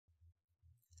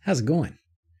How's it going?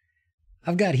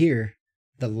 I've got here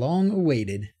the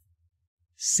long-awaited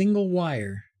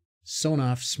single-wire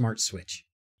Sonoff smart switch.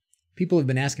 People have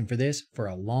been asking for this for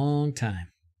a long time.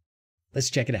 Let's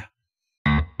check it out.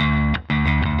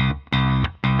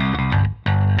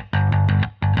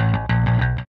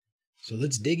 So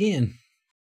let's dig in.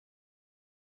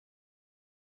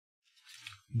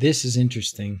 This is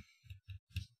interesting.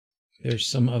 There's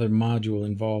some other module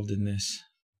involved in this.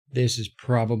 This is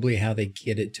probably how they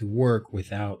get it to work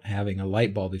without having a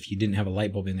light bulb. If you didn't have a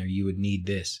light bulb in there, you would need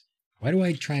this. Why do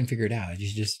I try and figure it out?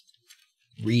 You just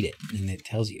read it and it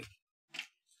tells you.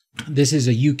 This is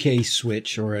a UK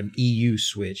switch or an EU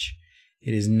switch.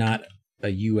 It is not a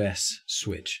US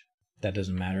switch. That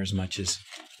doesn't matter as much as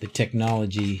the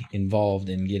technology involved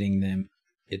in getting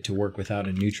it to work without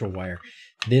a neutral wire.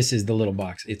 This is the little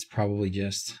box. It's probably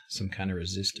just some kind of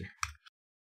resistor.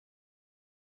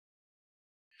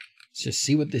 Let's just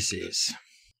see what this is.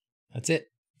 That's it.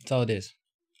 That's all it is.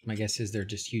 My guess is they're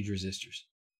just huge resistors.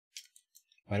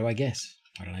 Why do I guess?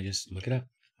 Why don't I just look it up?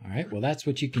 All right, well, that's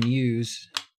what you can use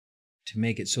to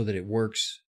make it so that it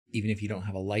works even if you don't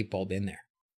have a light bulb in there.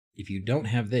 If you don't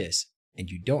have this and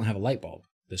you don't have a light bulb,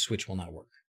 the switch will not work.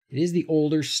 It is the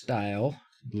older style,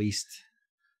 at least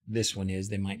this one is.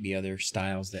 There might be other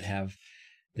styles that have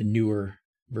the newer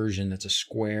version that's a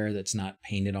square that's not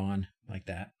painted on like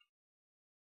that.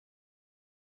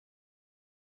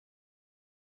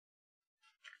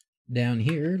 Down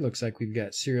here, looks like we've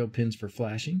got serial pins for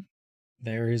flashing.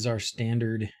 There is our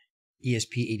standard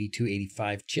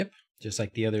ESP8285 chip, just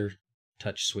like the other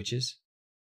touch switches.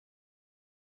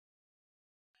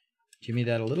 Jimmy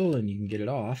that a little and you can get it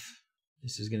off.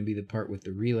 This is going to be the part with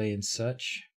the relay and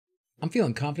such. I'm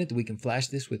feeling confident that we can flash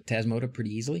this with Tasmota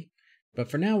pretty easily,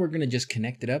 but for now we're going to just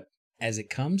connect it up as it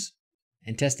comes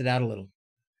and test it out a little.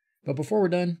 But before we're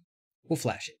done, we'll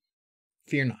flash it.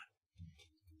 Fear not.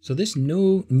 So this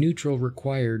no neutral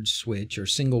required switch or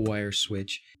single wire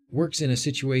switch works in a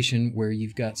situation where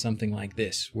you've got something like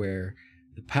this, where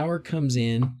the power comes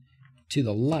in to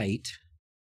the light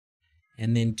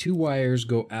and then two wires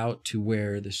go out to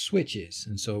where the switch is.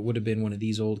 And so it would have been one of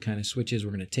these old kind of switches.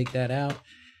 We're going to take that out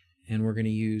and we're going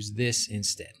to use this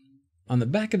instead. On the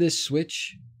back of this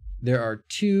switch, there are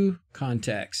two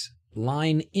contacts,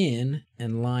 line in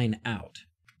and line out.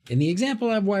 In the example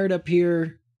I've wired up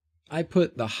here, I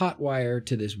put the hot wire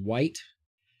to this white.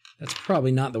 That's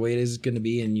probably not the way it is going to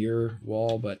be in your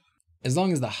wall, but as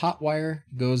long as the hot wire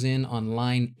goes in on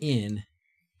line in,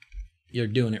 you're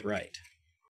doing it right.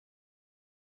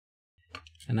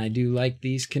 And I do like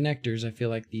these connectors. I feel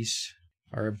like these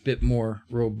are a bit more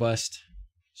robust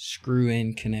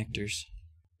screw-in connectors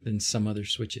than some other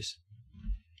switches.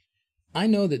 I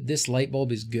know that this light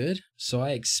bulb is good, so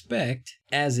I expect,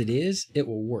 as it is, it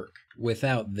will work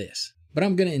without this. But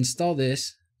I'm going to install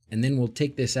this, and then we'll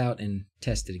take this out and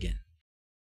test it again.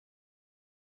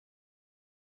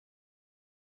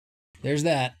 There's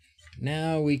that.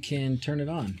 Now we can turn it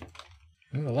on.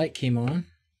 Well, the light came on.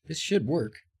 This should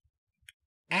work.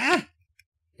 Ah!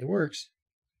 It works.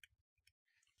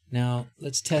 Now,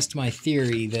 let's test my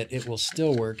theory that it will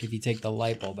still work if you take the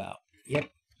light bulb out. Yep.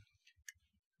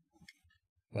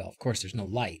 Well, of course, there's no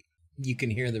light. You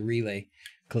can hear the relay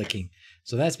clicking.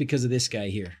 So that's because of this guy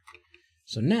here.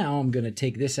 So now I'm going to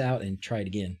take this out and try it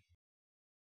again.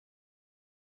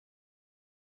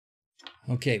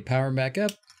 Okay, power back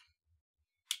up.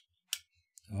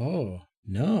 Oh,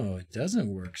 no, it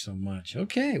doesn't work so much.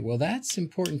 Okay, well, that's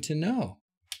important to know.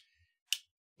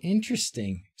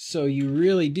 Interesting. So you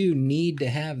really do need to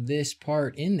have this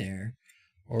part in there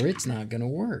or it's not going to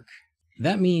work.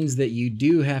 That means that you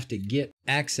do have to get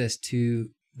access to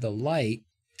the light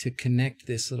to connect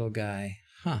this little guy.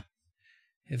 Huh.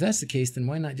 If that's the case, then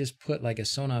why not just put like a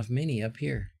Sonoff Mini up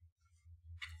here?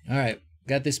 All right,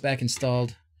 got this back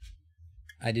installed.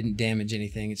 I didn't damage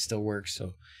anything. It still works.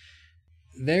 So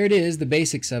there it is, the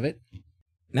basics of it.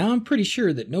 Now I'm pretty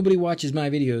sure that nobody watches my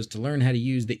videos to learn how to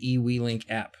use the ewelink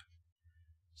app.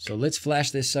 So let's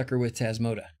flash this sucker with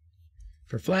Tasmota.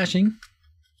 For flashing,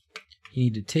 you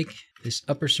need to take this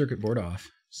upper circuit board off.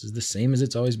 This is the same as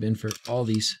it's always been for all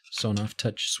these Sonoff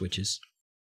touch switches.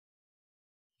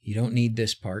 You don't need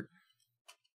this part.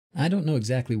 I don't know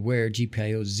exactly where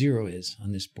GPIO 0 is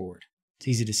on this board. It's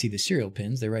easy to see the serial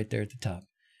pins. They're right there at the top.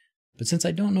 But since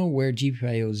I don't know where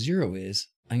GPIO 0 is,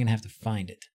 I'm going to have to find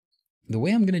it. The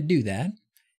way I'm going to do that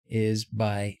is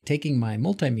by taking my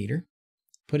multimeter,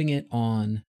 putting it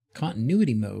on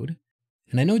continuity mode,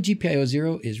 and I know GPIO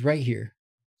 0 is right here.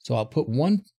 So I'll put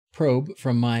one probe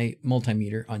from my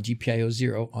multimeter on GPIO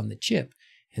 0 on the chip,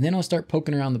 and then I'll start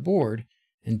poking around the board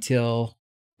until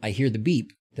I hear the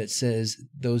beep, that says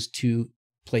those two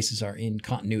places are in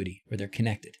continuity, or they're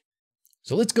connected.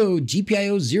 So let's go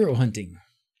GPIO 0 hunting.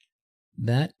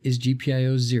 That is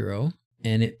GPIO 0,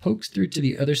 and it pokes through to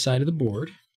the other side of the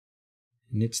board.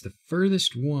 And it's the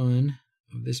furthest one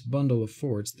of this bundle of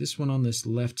 4. It's this one on this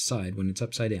left side when it's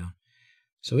upside down.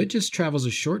 So it just travels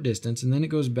a short distance, and then it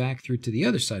goes back through to the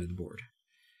other side of the board.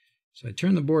 So I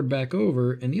turn the board back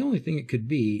over, and the only thing it could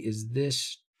be is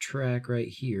this track right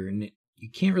here. And you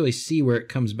can't really see where it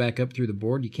comes back up through the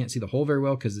board. You can't see the hole very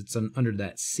well because it's under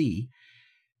that C.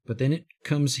 But then it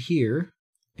comes here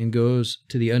and goes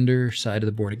to the underside of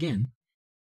the board again.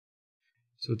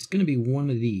 So it's going to be one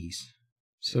of these.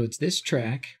 So it's this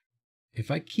track.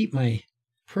 If I keep my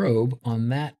probe on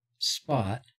that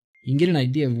spot, you can get an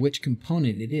idea of which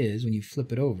component it is when you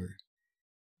flip it over.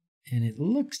 And it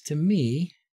looks to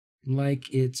me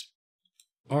like it's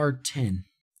R10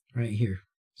 right here.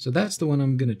 So that's the one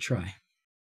I'm going to try.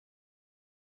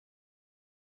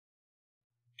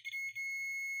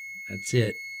 That's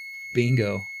it.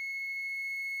 Bingo.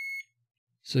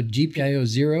 So GPIO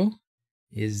 0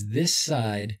 is this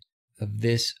side of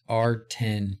this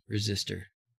R10 resistor.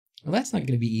 Well, that's not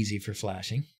going to be easy for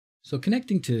flashing. So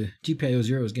connecting to GPIO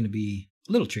 0 is going to be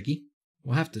a little tricky.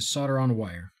 We'll have to solder on a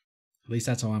wire. At least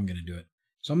that's how I'm going to do it.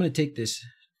 So I'm going to take this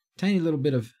tiny little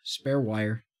bit of spare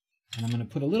wire, and I'm going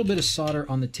to put a little bit of solder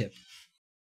on the tip.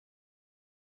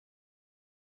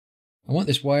 I want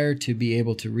this wire to be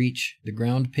able to reach the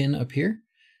ground pin up here.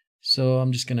 So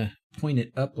I'm just going to point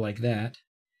it up like that.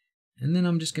 And then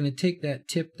I'm just going to take that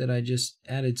tip that I just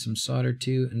added some solder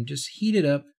to and just heat it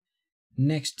up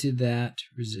next to that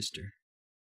resistor.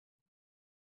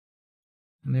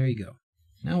 And there you go.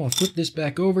 Now I'll flip this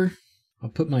back over. I'll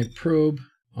put my probe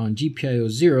on GPIO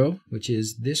 0, which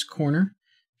is this corner,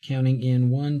 counting in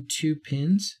 1, 2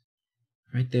 pins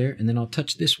right there. And then I'll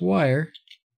touch this wire.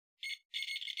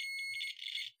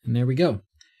 And there we go.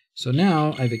 So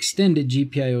now I've extended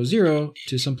GPIO 0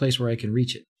 to some place where I can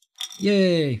reach it.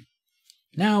 Yay!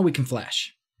 Now we can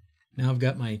flash. Now I've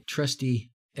got my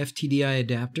trusty FTDI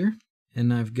adapter,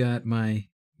 and I've got my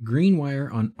green wire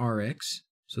on RX.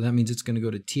 So that means it's going to go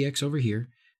to TX over here.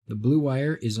 The blue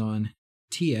wire is on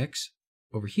TX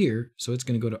over here, so it's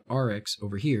going to go to RX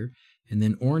over here. And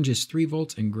then orange is 3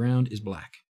 volts and ground is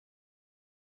black.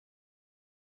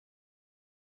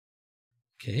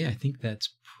 Okay, I think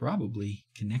that's probably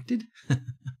connected.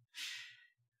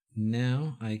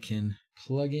 Now I can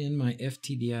plug in my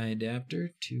FTDI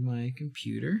adapter to my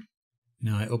computer.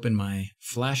 Now I open my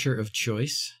flasher of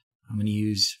choice. I'm going to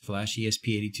use flash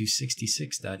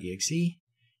ESP8266.exe.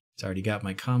 It's already got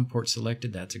my COM port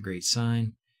selected. That's a great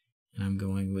sign. And I'm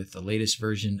going with the latest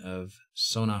version of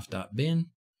Sonoff.bin.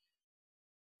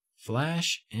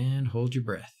 Flash and hold your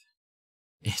breath.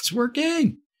 It's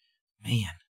working!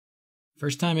 Man,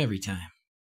 first time every time.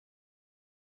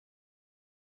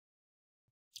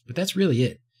 But that's really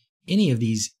it. Any of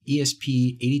these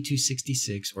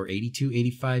ESP8266 or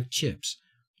 8285 chips,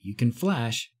 you can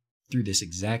flash through this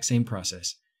exact same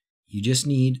process. You just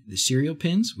need the serial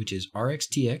pins, which is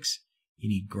RXTX, you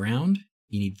need ground,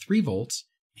 you need 3 volts,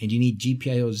 and you need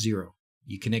GPIO 0.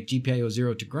 You connect GPIO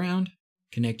 0 to ground,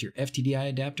 connect your FTDI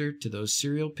adapter to those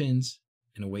serial pins,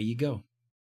 and away you go.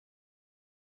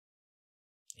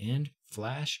 And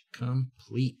flash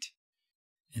complete.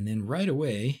 And then right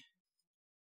away,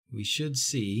 we should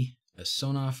see a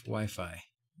Sonoff Wi-Fi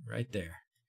right there.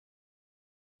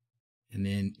 And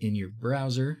then in your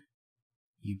browser,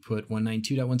 you put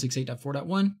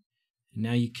 192.168.4.1, and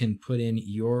now you can put in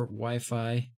your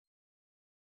Wi-Fi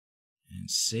and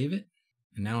save it.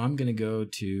 And now I'm going to go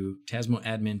to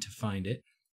Tasmotadmin to find it.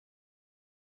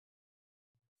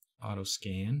 Auto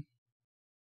scan.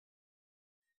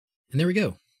 And there we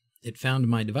go. It found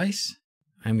my device.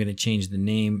 I'm going to change the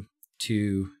name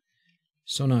to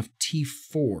Sonoff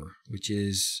T4, which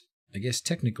is, I guess,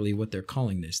 technically what they're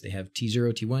calling this. They have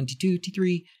T0, T1, T2,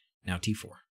 T3, now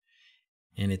T4.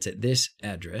 And it's at this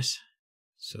address.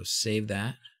 So save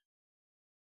that.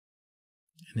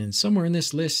 And then somewhere in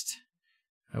this list,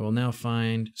 I will now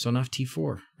find Sonoff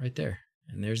T4 right there.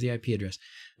 And there's the IP address.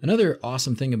 Another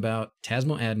awesome thing about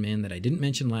Tasmotadmin that I didn't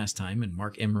mention last time, and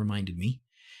Mark M reminded me,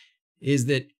 is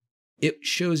that it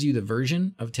shows you the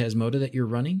version of Tasmota that you're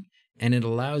running, and it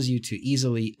allows you to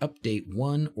easily update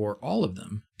one or all of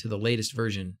them to the latest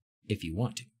version if you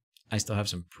want to. I still have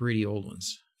some pretty old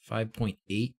ones. 5.8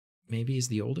 maybe is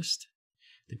the oldest.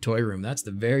 The Toy Room, that's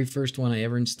the very first one I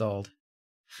ever installed.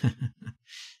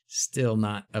 Still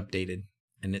not updated,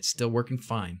 and it's still working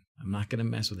fine. I'm not going to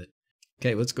mess with it.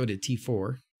 Okay, let's go to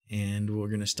T4, and we're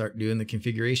going to start doing the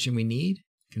configuration we need.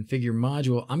 Configure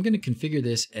module. I'm going to configure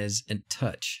this as a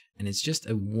touch, and it's just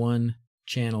a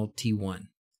 1-channel T1.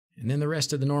 And then the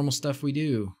rest of the normal stuff we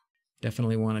do.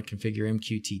 Definitely want to configure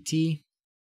MQTT.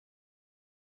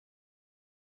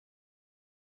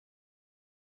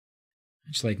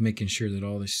 I just like making sure that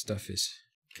all this stuff is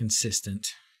consistent.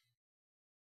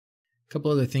 A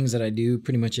couple other things that I do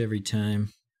pretty much every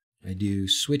time. I do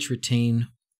switch retain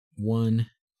 1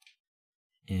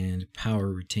 and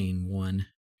power retain 1.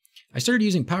 I started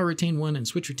using power retain 1 and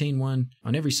switch retain 1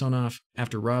 on every Sonoff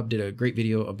after Rob did a great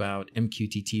video about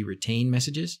MQTT retain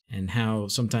messages and how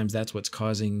sometimes that's what's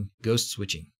causing ghost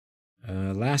switching.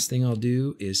 Last thing I'll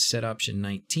do is set option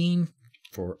 19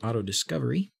 for auto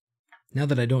discovery. Now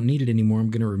that I don't need it anymore, I'm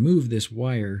going to remove this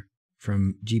wire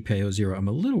from GPIO0. I'm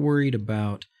a little worried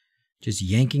about just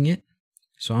yanking it,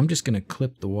 so I'm just going to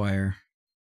clip the wire.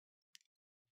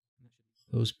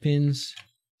 Those pins,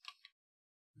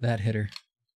 that header.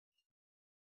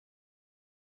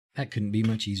 That couldn't be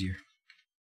much easier.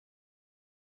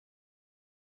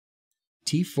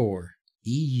 T4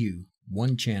 EU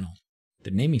 1-channel.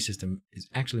 The naming system is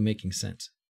actually making sense.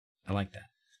 I like that.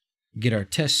 Get our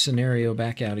test scenario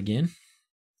back out again.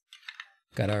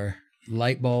 Got our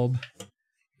light bulb.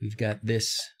 We've got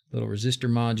this little resistor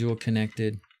module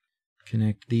connected.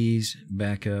 Connect these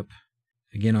back up.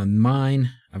 Again, on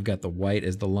mine, I've got the white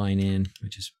as the line in,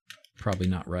 which is probably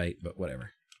not right, but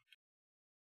whatever.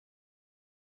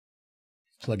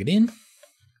 Plug it in.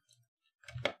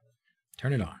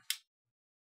 Turn it on.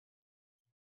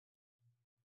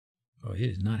 Oh, it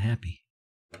is not happy.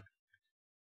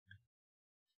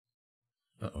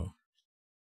 Uh-oh.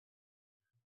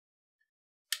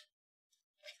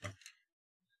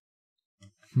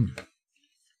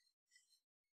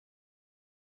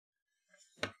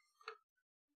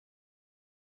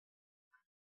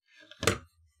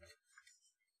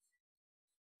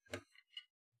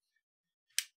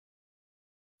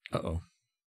 Uh-oh.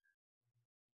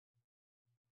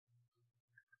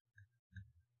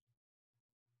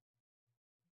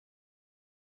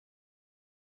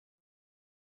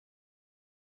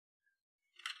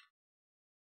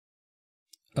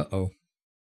 Uh-oh.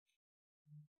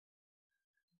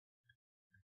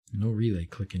 No relay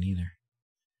clicking either.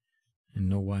 And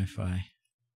no Wi-Fi.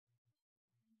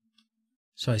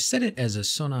 So I set it as a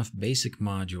Sonoff basic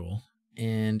module,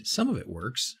 and some of it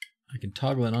works. I can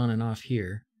toggle it on and off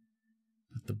here,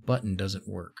 but the button doesn't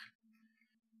work.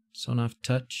 Sonoff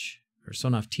Touch, or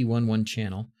Sonoff T1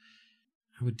 1-channel.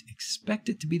 I would expect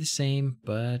it to be the same,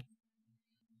 but...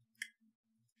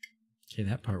 Okay,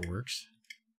 that part works.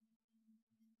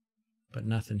 But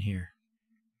nothing here.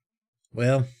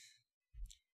 Well,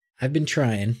 I've been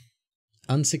trying,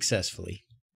 unsuccessfully,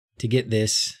 to get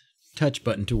this touch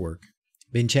button to work.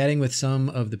 Been chatting with some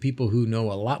of the people who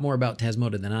know a lot more about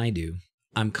Tasmota than I do.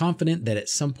 I'm confident that at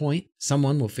some point,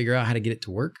 someone will figure out how to get it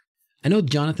to work. I know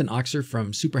Jonathan Oxer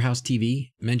from Superhouse TV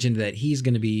mentioned that he's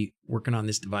going to be working on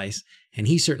this device, and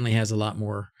he certainly has a lot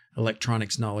more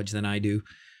electronics knowledge than I do.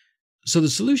 So the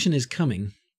solution is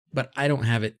coming, but I don't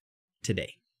have it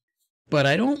today. But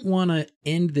I don't want to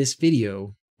end this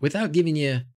video without giving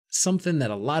you something that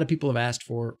a lot of people have asked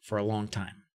for a long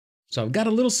time. So I've got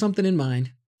a little something in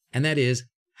mind, and that is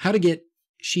how to get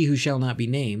She Who Shall Not Be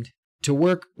Named to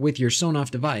work with your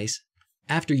Sonoff device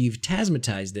after you've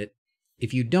Tasmotized it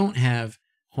if you don't have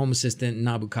Home Assistant,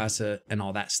 Nabu Casa, and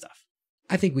all that stuff.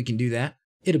 I think we can do that.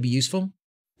 It'll be useful,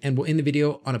 and we'll end the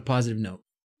video on a positive note.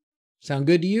 Sound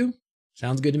good to you?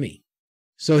 Sounds good to me.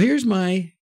 So here's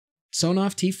my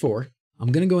Sonoff T4.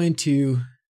 I'm going to go into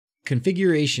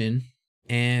Configuration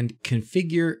and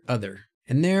Configure Other.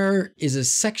 And there is a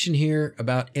section here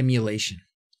about emulation.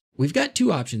 We've got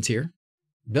two options here,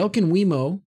 Belkin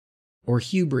Wemo or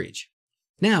Hue Bridge.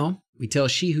 Now, we tell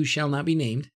She Who Shall Not Be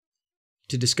Named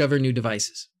to discover new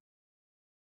devices.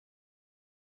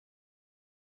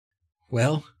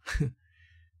 Well,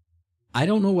 I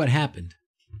don't know what happened,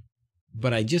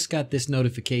 but I just got this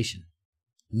notification.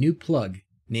 New plug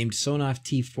named Sonoff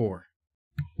T4.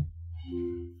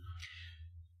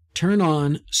 Turn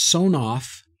on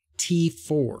Sonoff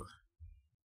T4.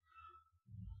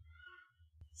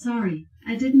 Sorry,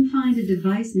 I didn't find a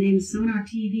device named Sonar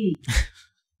TV.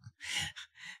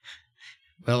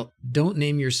 Well, don't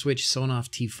name your switch Sonoff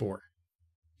T4.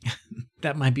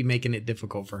 That might be making it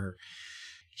difficult for her.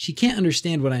 She can't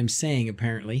understand what I'm saying,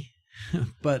 apparently.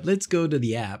 But let's go to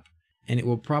the app, and it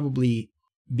will probably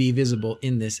be visible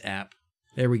in this app.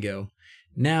 There we go.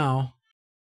 Now,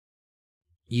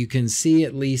 you can see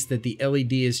at least that the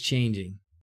LED is changing.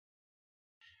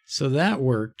 So that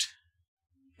worked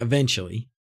eventually,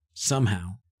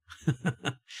 somehow.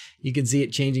 You can see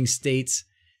it changing states.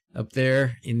 up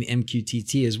there in the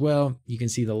MQTT as well. You can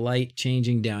see the light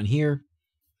changing down here.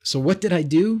 So what did I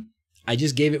do? I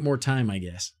just gave it more time, I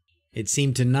guess. It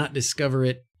seemed to not discover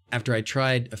it after I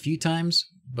tried a few times,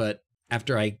 but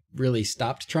after I really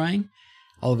stopped trying,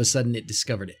 all of a sudden it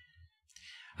discovered it.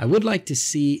 I would like to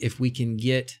see if we can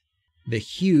get the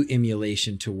hue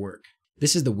emulation to work.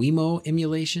 This is the Wemo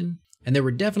emulation, and there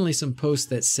were definitely some posts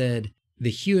that said the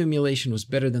hue emulation was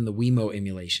better than the Wemo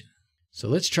emulation. So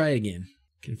let's try it again.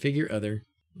 Configure other.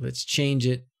 Let's change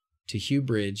it to hue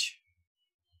bridge.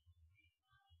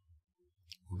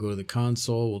 We'll go to the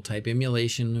console, we'll type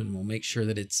emulation, and we'll make sure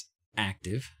that it's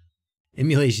active.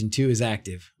 Emulation 2 is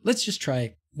active. Let's just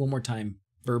try one more time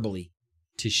verbally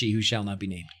to she who shall not be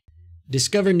named.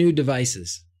 Discover new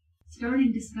devices.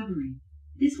 Starting discovery.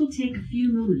 This will take a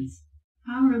few moments.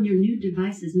 Power on your new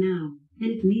devices now,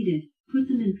 and if needed, put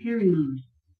them in pairing mode.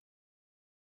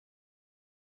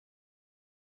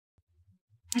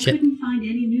 I couldn't find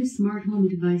any new smart home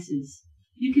devices.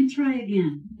 You can try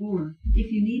again, or,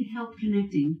 if you need help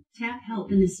connecting, tap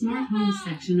Help in the Smart Home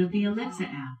section of the Alexa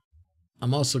app.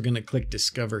 I'm also going to click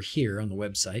Discover here on the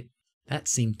website. That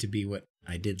seemed to be what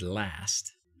I did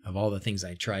last of all the things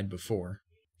I tried before.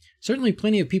 Certainly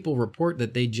plenty of people report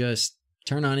that they just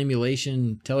turn on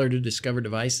emulation, tell her to discover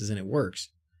devices, and it works.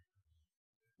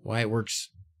 Why it works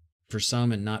for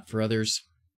some and not for others.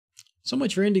 So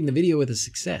much for ending the video with a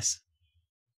success.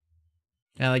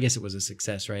 Well, I guess it was a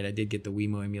success, right? I did get the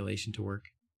Wemo emulation to work.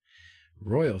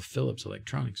 Royal Philips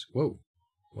Electronics. Whoa.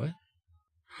 What?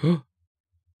 Huh.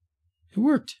 It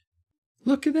worked.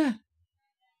 Look at that.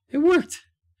 It worked.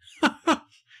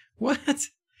 What?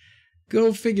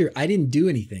 Go figure. I didn't do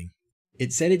anything.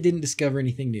 It said it didn't discover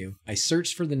anything new. I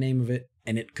searched for the name of it,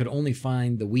 and it could only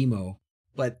find the Wemo.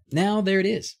 But now there it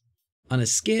is. On a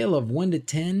scale of 1 to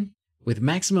 10, with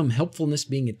maximum helpfulness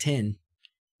being a 10,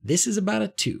 this is about a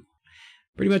 2.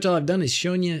 Pretty much all I've done is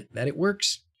shown you that it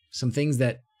works, some things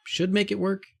that should make it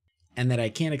work, and that I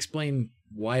can't explain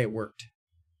why it worked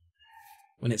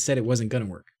when it said it wasn't going to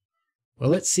work. Well,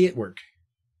 let's see it work.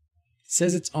 It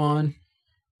says it's on.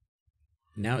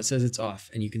 Now it says it's off,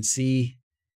 and you can see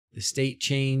the state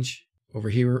change over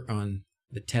here on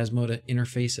the Tasmota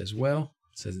interface as well.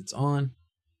 It says it's on.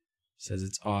 It says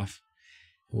it's off.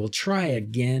 We'll try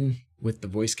again with the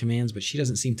voice commands, but she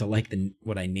doesn't seem to like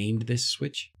what I named this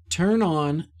switch. Turn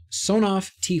on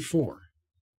Sonoff T4.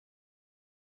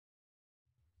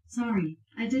 Sorry,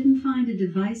 I didn't find a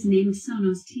device named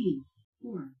Sonoff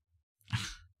T4.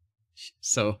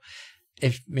 So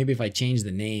maybe if I change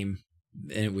the name,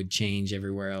 then it would change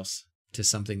everywhere else to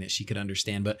something that she could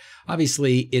understand. But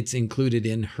obviously it's included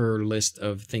in her list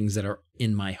of things that are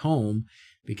in my home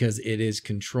because it is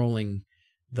controlling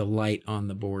the light on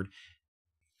the board.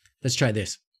 Let's try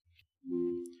this.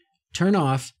 Turn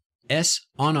off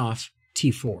Sonoff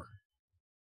T4.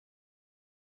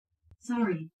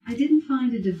 Sorry, I didn't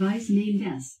find a device named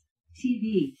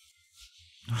S-TV.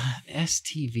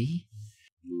 S-TV?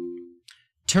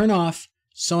 Turn off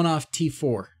Sonoff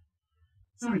T4.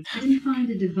 Sorry, I didn't find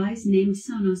a device named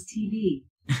Sonoff TV.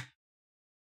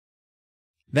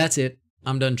 That's it.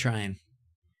 I'm done trying.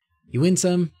 You win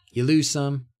some, you lose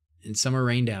some, and some are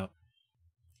rained out.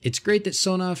 It's great that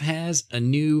Sonoff has a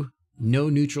new no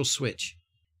neutral switch.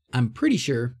 I'm pretty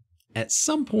sure at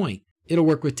some point it'll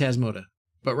work with Tasmota,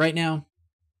 but right now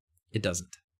it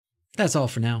doesn't. That's all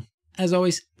for now. As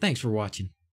always, thanks for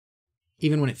watching,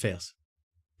 even when it fails.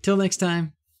 Till next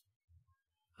time,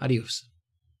 adios.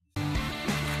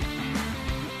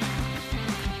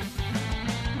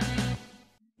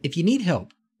 If you need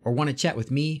help or want to chat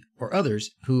with me or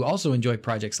others who also enjoy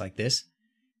projects like this,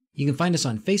 you can find us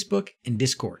on Facebook and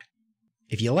Discord.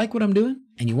 If you like what I'm doing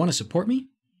and you want to support me,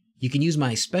 you can use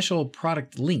my special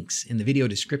product links in the video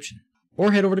description,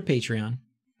 or head over to Patreon,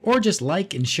 or just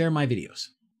like and share my videos.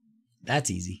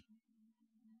 That's easy.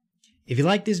 If you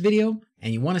like this video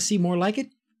and you want to see more like it,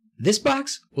 this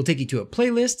box will take you to a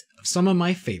playlist of some of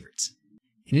my favorites.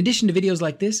 In addition to videos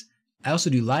like this, I also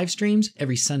do live streams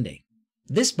every Sunday.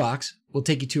 This box will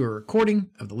take you to a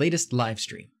recording of the latest live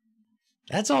stream.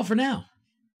 That's all for now.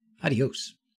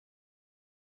 Adios.